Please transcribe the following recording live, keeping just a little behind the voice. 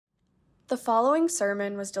The following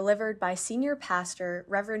sermon was delivered by Senior Pastor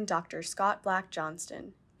Reverend Dr. Scott Black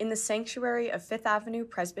Johnston in the sanctuary of Fifth Avenue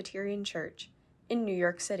Presbyterian Church in New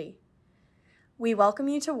York City. We welcome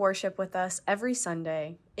you to worship with us every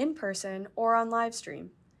Sunday, in person or on live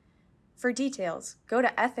stream. For details, go to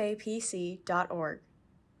fapc.org.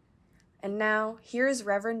 And now, here is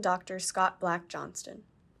Reverend Dr. Scott Black Johnston.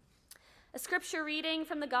 A scripture reading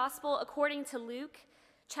from the Gospel according to Luke,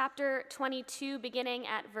 chapter 22, beginning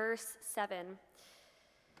at verse 7.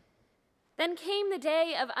 Then came the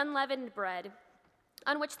day of unleavened bread,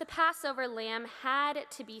 on which the Passover lamb had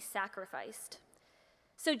to be sacrificed.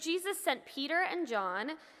 So Jesus sent Peter and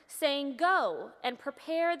John, saying, "Go and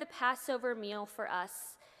prepare the Passover meal for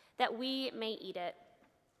us, that we may eat it."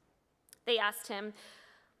 They asked him,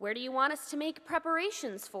 "Where do you want us to make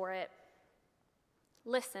preparations for it?"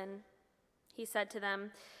 "Listen," he said to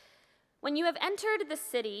them, "when you have entered the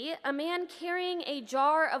city, a man carrying a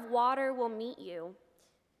jar of water will meet you.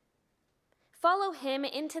 Follow him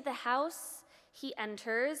into the house he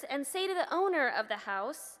enters and say to the owner of the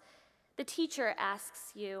house, 'The teacher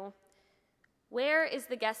asks you, where is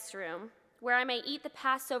the guest room where I may eat the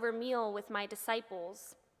Passover meal with my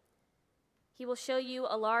disciples?' He will show you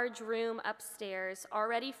a large room upstairs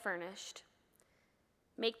already furnished.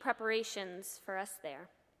 Make preparations for us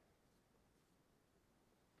there."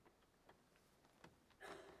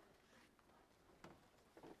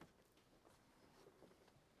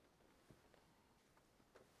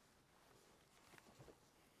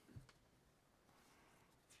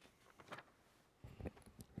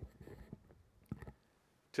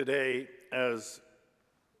 Today, as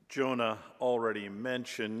Jonah already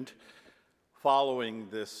mentioned, following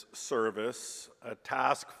this service, a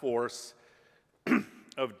task force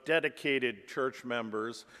of dedicated church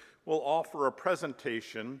members will offer a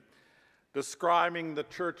presentation describing the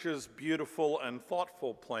church's beautiful and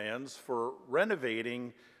thoughtful plans for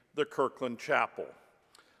renovating the Kirkland Chapel,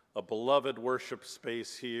 a beloved worship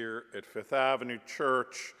space here at Fifth Avenue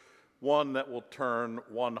Church, one that will turn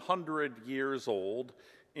 100 years old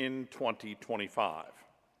in 2025.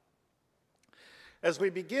 As we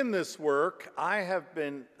begin this work, I have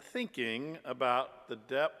been thinking about the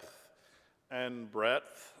depth and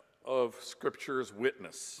breadth of Scripture's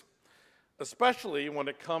witness, especially when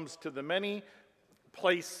it comes to the many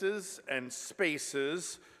places and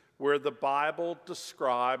spaces where the Bible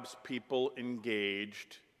describes people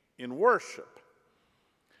engaged in worship.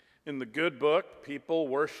 In the good book, people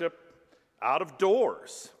worship out of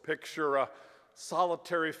doors. Picture a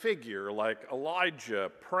solitary figure like Elijah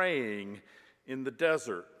praying in the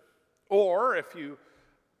desert. Or, if you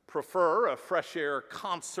prefer a fresh air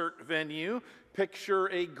concert venue, picture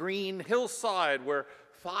a green hillside where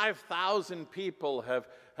 5,000 people have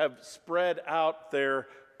spread out their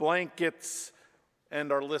blankets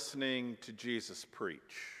and are listening to Jesus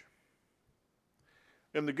preach.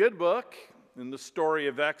 In the good book, in the story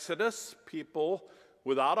of Exodus, people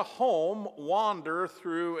without a home wander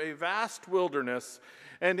through a vast wilderness,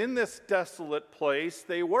 and in this desolate place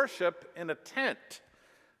they worship in a tent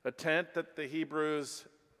that the Hebrews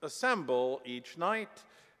assemble each night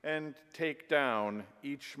and take down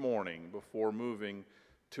each morning before moving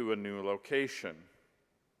to a new location.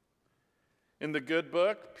 In the good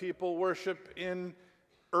book, people worship in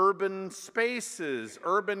urban spaces,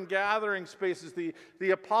 urban gathering spaces. The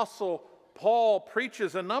Apostle Paul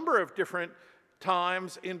preaches a number of different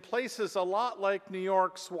times in places a lot like New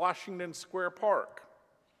York's Washington Square Park.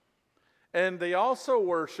 And they also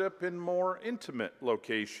worship in more intimate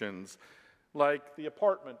locations, like the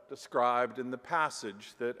apartment described in the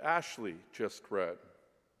passage that Ashley just read.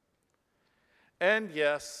 And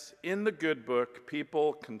yes, in the good book,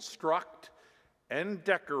 people construct and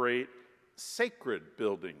decorate sacred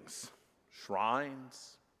buildings,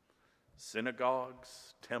 shrines,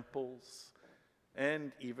 synagogues, temples,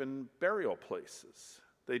 and even burial places.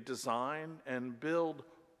 They design and build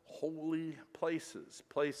holy places,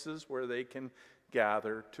 places where they can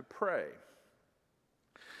gather to pray.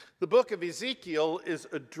 The book of Ezekiel is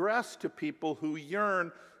addressed to people who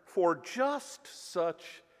yearn for just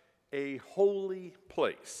such a holy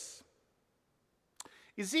place.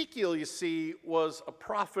 Ezekiel, you see, was a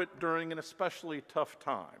prophet during an especially tough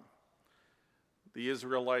time. The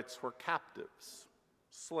Israelites were captives,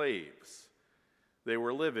 slaves. They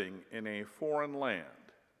were living in a foreign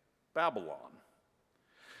land, Babylon.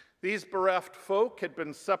 These bereft folk had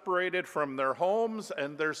been separated from their homes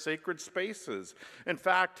and their sacred spaces. In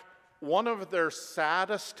fact, one of their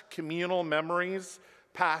saddest communal memories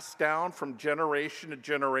passed down from generation to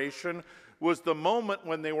generation was the moment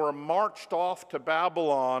when they were marched off to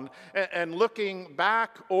Babylon and looking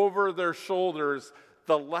back over their shoulders,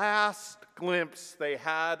 the last glimpse they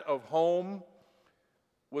had of home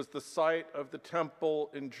was the sight of the temple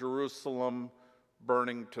in Jerusalem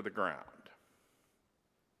burning to the ground.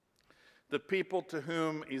 The people to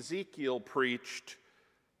whom Ezekiel preached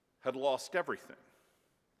had lost everything.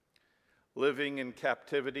 Living in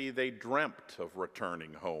captivity, they dreamt of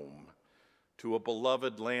returning home to a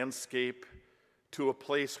beloved landscape, to a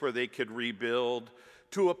place where they could rebuild,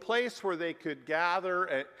 to a place where they could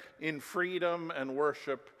gather in freedom and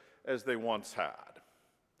worship as they once had.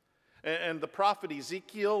 And the prophet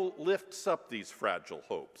Ezekiel lifts up these fragile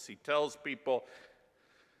hopes. He tells people,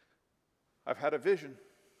 I've had a vision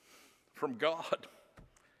from God.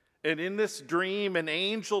 And in this dream, an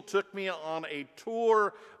angel took me on a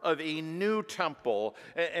tour of a new temple.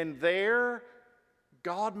 And there,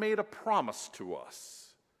 God made a promise to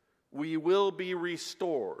us. We will be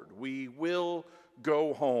restored. We will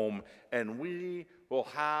go home, and we will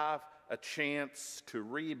have a chance to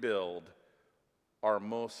rebuild our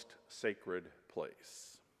most sacred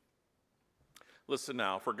place. Listen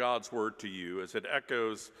now for God's word to you as it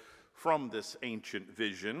echoes from this ancient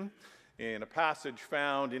vision in a passage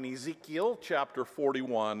found in Ezekiel chapter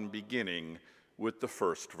 41, beginning with the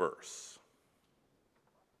first verse.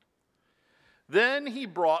 Then he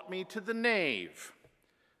brought me to the nave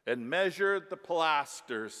and measured the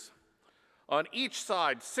pilasters. On each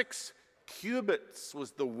side, 6 cubits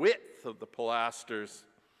was the width of the pilasters.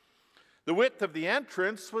 The width of the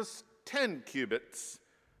entrance was 10 cubits,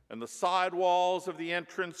 and the side walls of the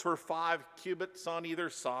entrance were 5 cubits on either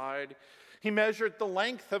side. He measured the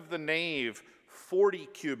length of the nave, 40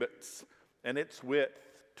 cubits, and its width,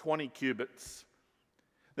 20 cubits.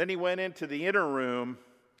 Then he went into the inner room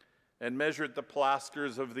and measured the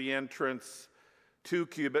pilasters of the entrance, 2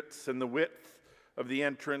 cubits, and the width of the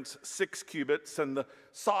entrance, 6 cubits, and the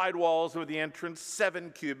side walls of the entrance,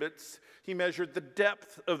 7 cubits. He measured the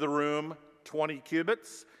depth of the room, 20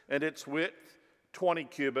 cubits, and its width, 20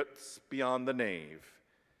 cubits beyond the nave.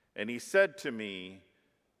 And he said to me,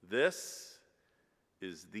 this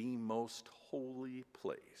is the most holy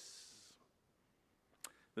place.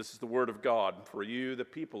 This is the word of God for you, the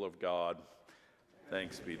people of God.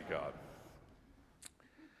 Thanks be to God.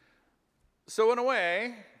 So in a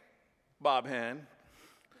way, Bob Hen,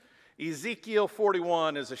 Ezekiel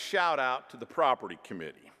 41 is a shout out to the property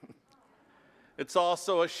committee. It's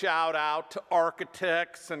also a shout out to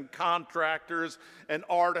architects and contractors and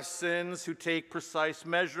artisans who take precise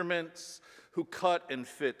measurements, who cut and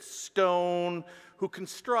fit stone, who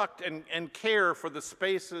construct and care for the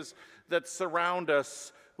spaces that surround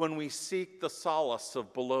us when we seek the solace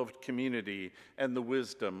of beloved community and the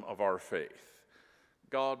wisdom of our faith.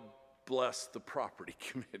 God bless the property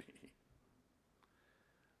committee.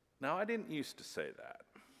 Now, I didn't used to say that.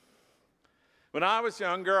 When I was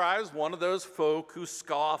younger, I was one of those folk who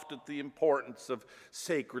scoffed at the importance of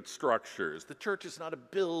sacred structures. The church is not a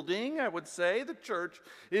building, I would say. The church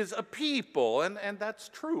is a people, and that's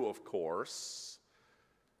true, of course,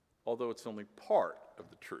 although it's only part of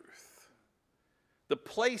the truth. The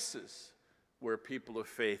places where people of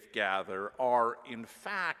faith gather are, in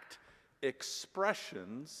fact,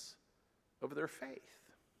 expressions of their faith.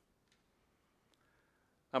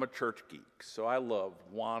 I'm a church geek, so I love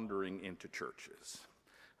wandering into churches.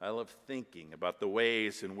 I love thinking about the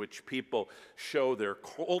ways in which people show their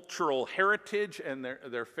cultural heritage and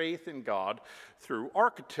their faith in God through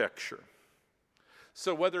architecture.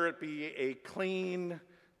 So whether it be a clean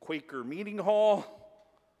Quaker meeting hall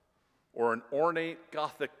or an ornate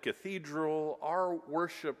Gothic cathedral, our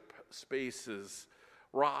worship spaces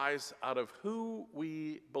rise out of who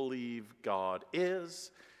we believe God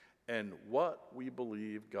is and what we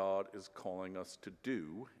believe God is calling us to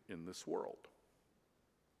do in this world.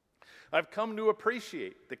 I've come to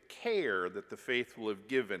appreciate the care that the faithful have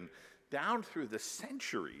given down through the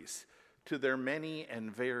centuries to their many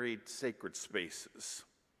and varied sacred spaces.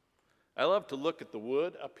 I love to look at the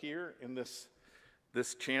wood up here in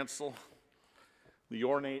this chancel, the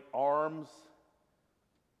ornate arms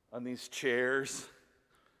on these chairs,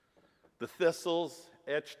 the thistles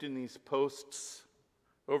etched in these posts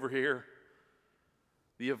over here,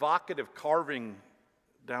 the evocative carving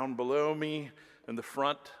down below me in the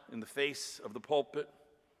front, in the face of the pulpit.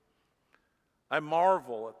 I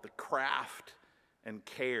marvel at the craft and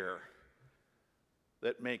care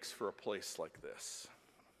that makes for a place like this,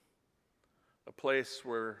 a place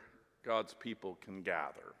where God's people can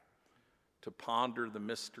gather to ponder the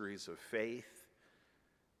mysteries of faith,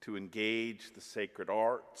 to engage the sacred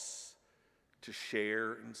arts, to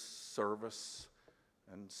share in service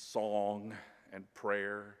and song and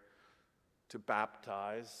prayer, to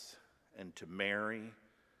baptize and to marry,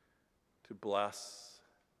 to bless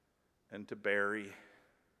and to bury.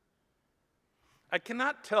 I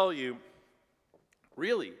cannot tell you,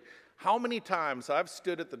 really, how many times I've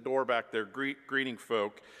stood at the door back there greeting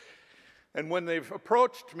folk, and when they've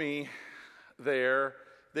approached me there,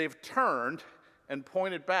 they've turned and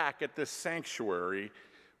pointed back at this sanctuary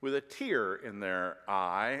with a tear in their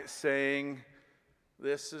eye, saying,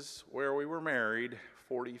 "This is where we were married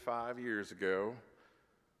 45 years ago,"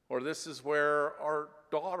 or "This is where our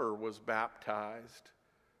daughter was baptized,"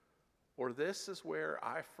 or "This is where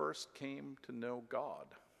I first came to know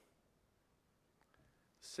God."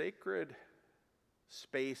 Sacred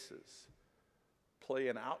spaces play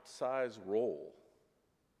an outsized role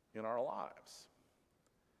in our lives.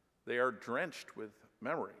 They are drenched with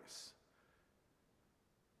memories.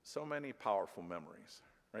 So many powerful memories,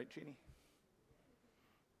 right, Jeannie?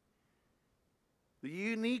 The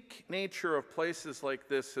unique nature of places like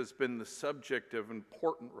this has been the subject of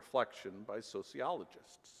important reflection by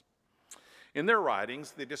sociologists. In their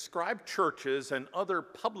writings, they describe churches and other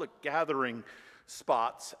public gathering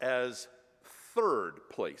spots as third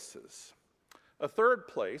places. A third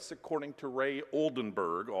place, according to Ray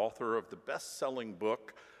Oldenburg, author of the best-selling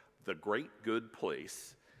book, The Great Good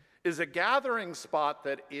Place, is a gathering spot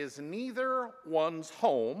that is neither one's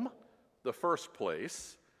home, the first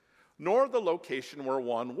place, nor the location where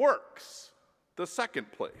one works, the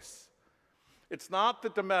second place. It's not the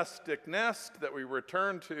domestic nest that we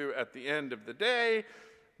return to at the end of the day,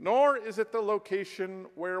 nor is it the location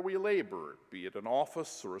where we labor, be it an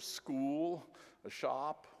office or a school, a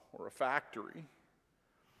shop, or a factory.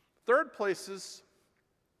 Third places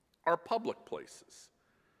are public places,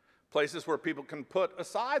 places where people can put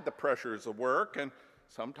aside the pressures of work and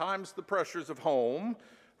sometimes the pressures of home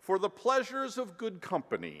for the pleasures of good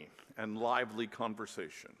company and lively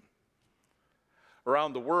conversation.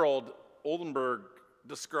 Around the world, Oldenburg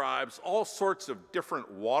describes all sorts of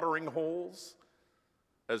different watering holes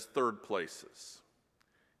as third places.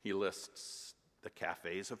 He lists the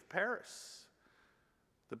cafes of Paris,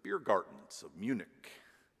 the beer gardens of Munich,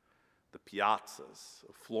 the piazzas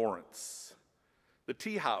of Florence, the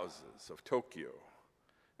tea houses of Tokyo,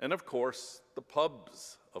 and of course, the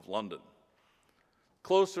pubs of London.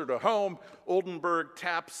 Closer to home, Oldenburg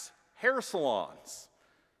taps hair salons,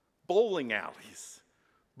 bowling alleys,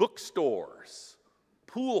 bookstores,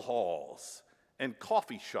 pool halls, and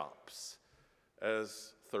coffee shops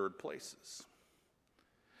as third places.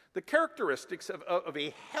 The characteristics of a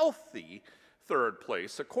healthy third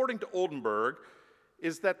place, according to Oldenburg,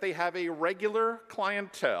 is that they have a regular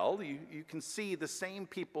clientele. You can see the same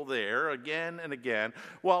people there again and again,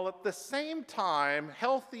 while at the same time,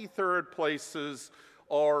 healthy third places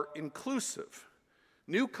are inclusive.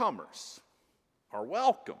 Newcomers are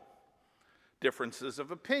welcome. Differences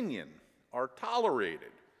of opinion are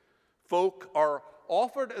tolerated. Folk are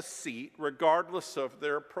offered a seat regardless of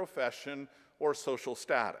their profession or social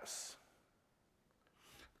status.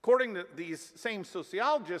 According to these same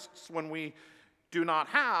sociologists, when we do not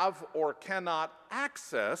have or cannot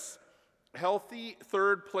access healthy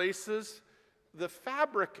third places, the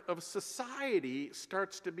fabric of society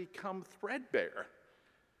starts to become threadbare.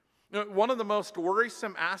 One of the most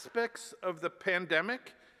worrisome aspects of the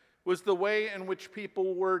pandemic was the way in which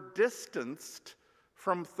people were distanced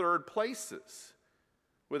from third places.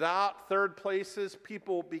 Without third places,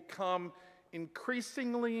 people become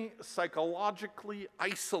increasingly psychologically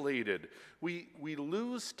isolated. We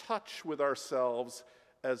lose touch with ourselves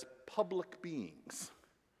as public beings.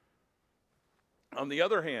 On the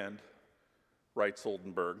other hand, writes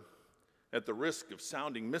Oldenburg, at the risk of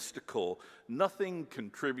sounding mystical, nothing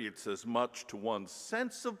contributes as much to one's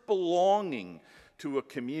sense of belonging to a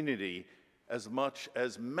community as much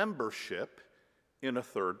as membership in a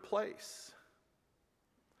third place.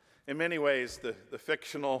 In many ways, the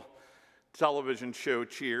fictional television show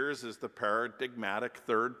Cheers is the paradigmatic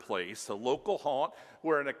third place, a local haunt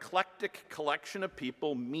where an eclectic collection of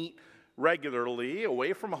people meet regularly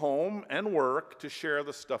away from home and work to share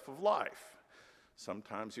the stuff of life.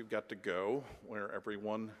 Sometimes you've got to go where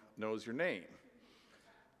everyone knows your name,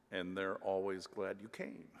 and they're always glad you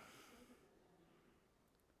came.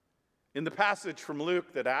 In the passage from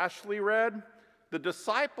Luke that Ashley read, the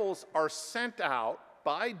disciples are sent out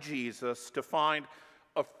by Jesus to find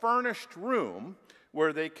a furnished room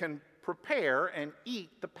where they can prepare and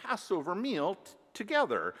eat the Passover meal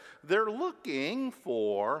together. They're looking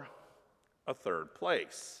for a third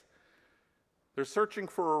place. They're searching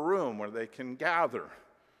for a room where they can gather,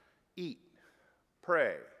 eat,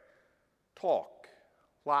 pray, talk,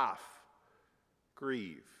 laugh,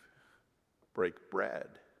 grieve, break bread,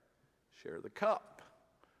 share the cup.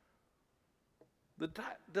 The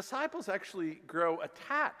disciples actually grow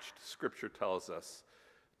attached, Scripture tells us,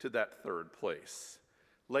 to that third place.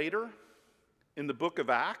 Later, in the book of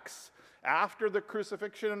Acts, after the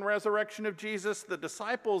crucifixion and resurrection of Jesus, the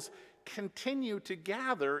disciples continue to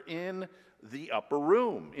gather in the upper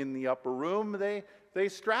room. In the upper room, they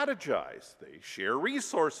strategize, they share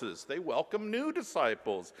resources, they welcome new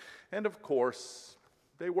disciples, and of course,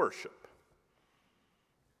 they worship.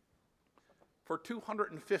 For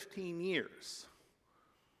 215 years,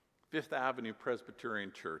 Fifth Avenue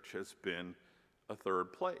Presbyterian Church has been a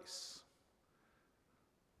third place,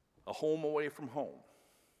 a home away from home.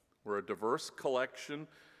 We're a diverse collection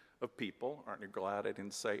of people. Aren't you glad I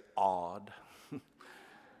didn't say odd?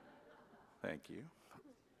 Thank you.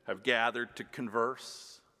 Have gathered to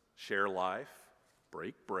converse, share life,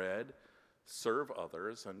 break bread, serve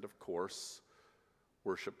others, and of course,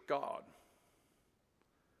 worship God.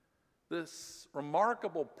 This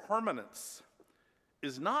remarkable permanence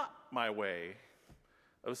is not my way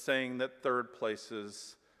of saying that third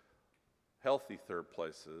places, healthy third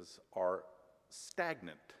places, are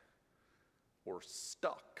stagnant or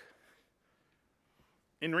stuck.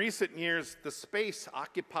 In recent years, the space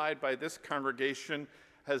occupied by this congregation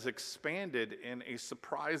has expanded in a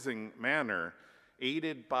surprising manner.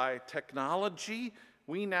 Aided by technology,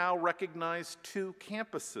 we now recognize two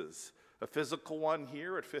campuses, a physical one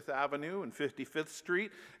here at Fifth Avenue and 55th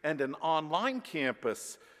Street, and an online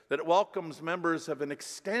campus that welcomes members of an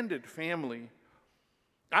extended family.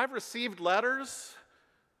 I've received letters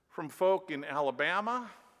from folk in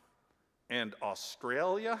Alabama and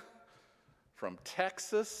Australia, from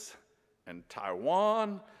Texas and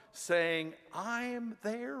Taiwan, saying, I'm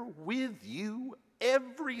there with you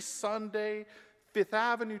every Sunday. Fifth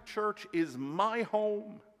Avenue Church is my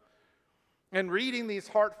home. And reading these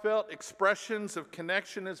heartfelt expressions of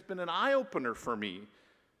connection has been an eye-opener for me.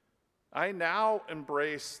 I now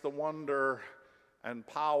embrace the wonder and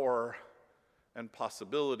power and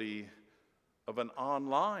possibility of an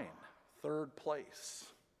online third place.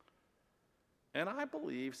 And I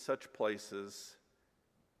believe such places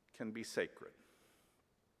can be sacred.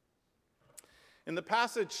 In the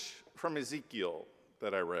passage from Ezekiel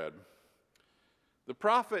that I read, the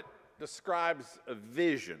prophet describes a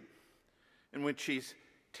vision in which he's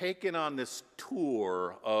taken on this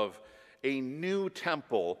tour of a new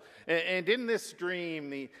temple. And in this dream,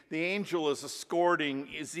 the angel is escorting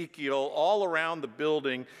Ezekiel all around the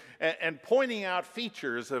building and pointing out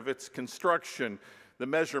features of its construction, the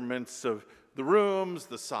measurements of the rooms,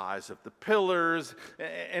 the size of the pillars.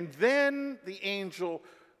 And then the angel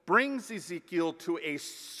brings Ezekiel to a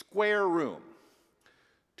square room,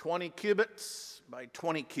 20 cubits by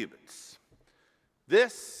 20 cubits.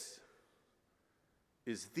 This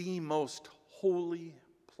is the most holy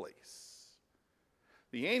place.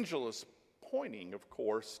 The angel is pointing, of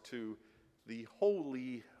course, to the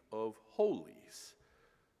Holy of Holies,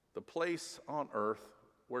 the place on earth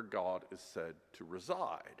where God is said to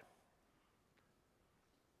reside.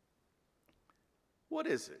 What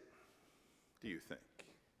is it, do you think,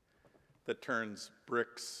 that turns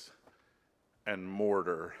bricks and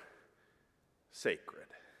mortar sacred?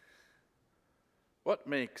 What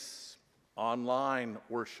makes online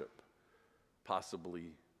worship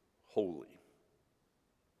possibly holy?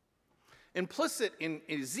 Implicit in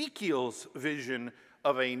Ezekiel's vision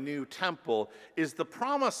of a new temple is the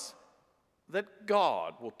promise that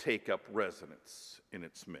God will take up residence in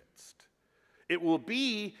its midst. It will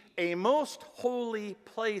be a most holy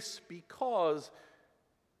place because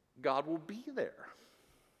God will be there.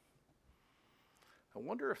 I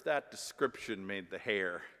wonder if that description made the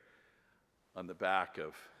hair on the back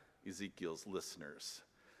of Ezekiel's listeners'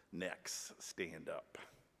 necks stand up.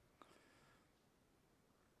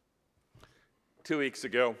 2 weeks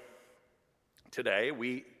ago, today,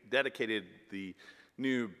 we dedicated the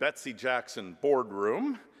new Betsy Jackson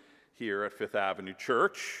boardroom here at Fifth Avenue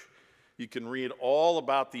Church. You can read all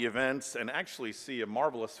about the events and actually see a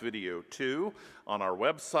marvelous video, too, on our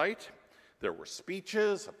website. There were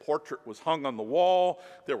speeches, a portrait was hung on the wall,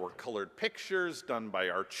 there were colored pictures done by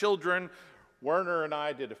our children. Werner and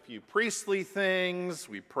I did a few priestly things.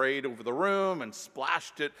 We prayed over the room and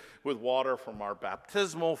splashed it with water from our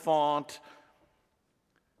baptismal font.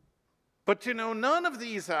 But you know, none of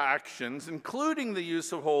these actions, including the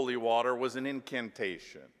use of holy water, was an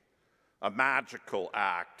incantation, a magical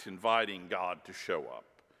act inviting God to show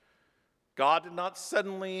up. God did not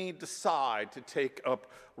suddenly decide to take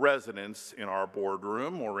up residence in our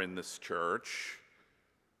boardroom or in this church.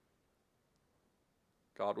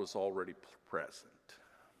 God was already present.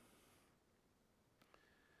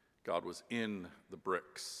 God was in the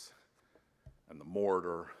bricks and the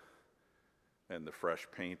mortar and the fresh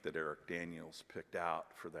paint that Eric Daniels picked out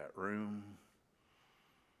for that room.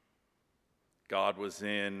 God was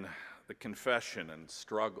in the confession and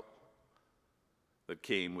struggle that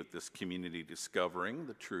came with this community discovering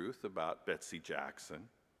the truth about Betsy Jackson.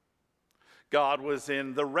 God was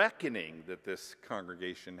in the reckoning that this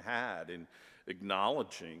congregation had in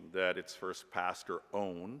acknowledging that its first pastor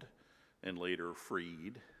owned and later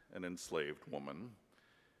freed an enslaved woman.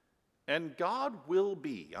 And God will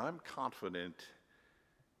be, I'm confident,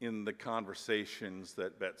 in the conversations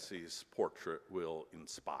that Betsy's portrait will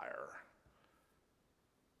inspire.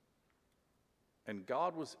 And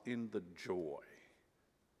God was in the joy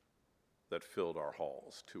that filled our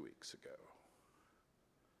halls 2 weeks ago.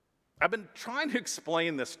 I've been trying to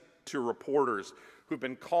explain this to reporters who've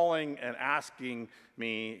been calling and asking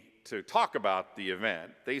me to talk about the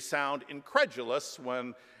event. They sound incredulous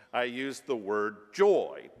when I use the word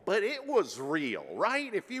joy, but it was real,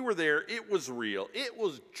 right? If you were there, it was real. It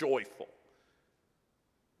was joyful.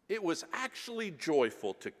 It was actually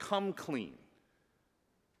joyful to come clean,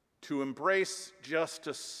 to embrace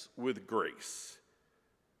justice with grace,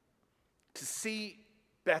 to see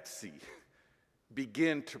Betsy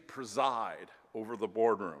begin to preside over the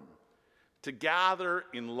boardroom, to gather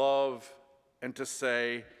in love and to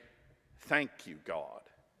say, thank you, God.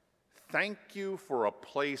 Thank you for a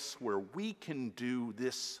place where we can do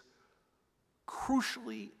this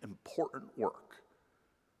crucially important work.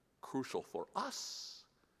 Crucial for us,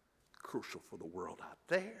 crucial for the world out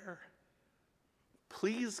there.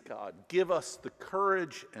 Please, God, give us the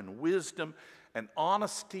courage and wisdom and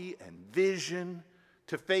honesty and vision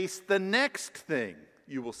to face the next thing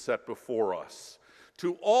you will set before us,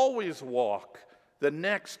 to always walk the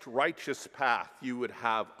next righteous path you would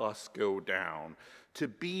have us go down, to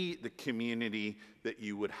be the community that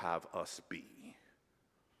you would have us be.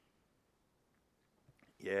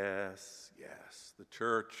 Yes, the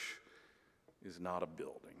church is not a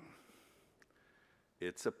building.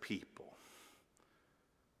 It's a people.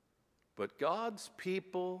 But God's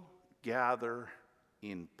people gather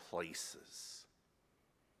in places,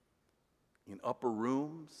 in upper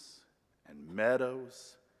rooms and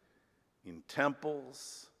meadows, in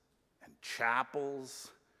temples and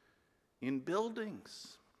chapels, in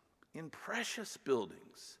buildings, in precious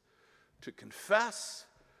buildings, to confess,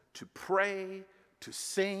 to pray, to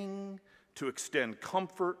sing, to extend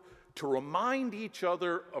comfort, to remind each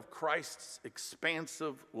other of Christ's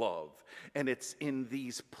expansive love. And it's in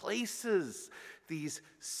these places, these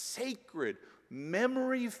sacred,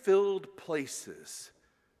 memory-filled places,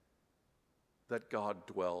 that God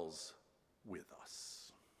dwells with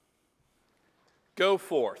us. Go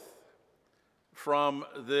forth from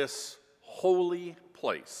this holy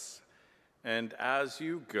place, and as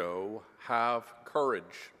you go, have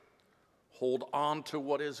courage. Hold on to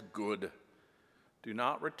what is good. Do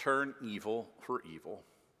not return evil for evil.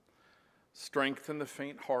 Strengthen the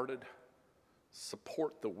faint-hearted.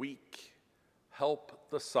 Support the weak. Help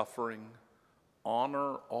the suffering.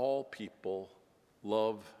 Honor all people.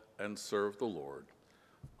 Love and serve the Lord.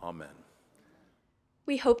 Amen.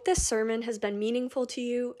 We hope this sermon has been meaningful to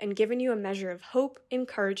you and given you a measure of hope,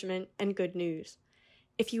 encouragement, and good news.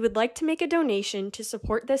 If you would like to make a donation to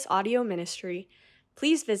support this audio ministry,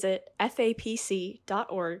 please visit fapc.org/give.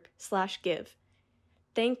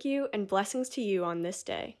 Thank you and blessings to you on this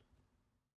day.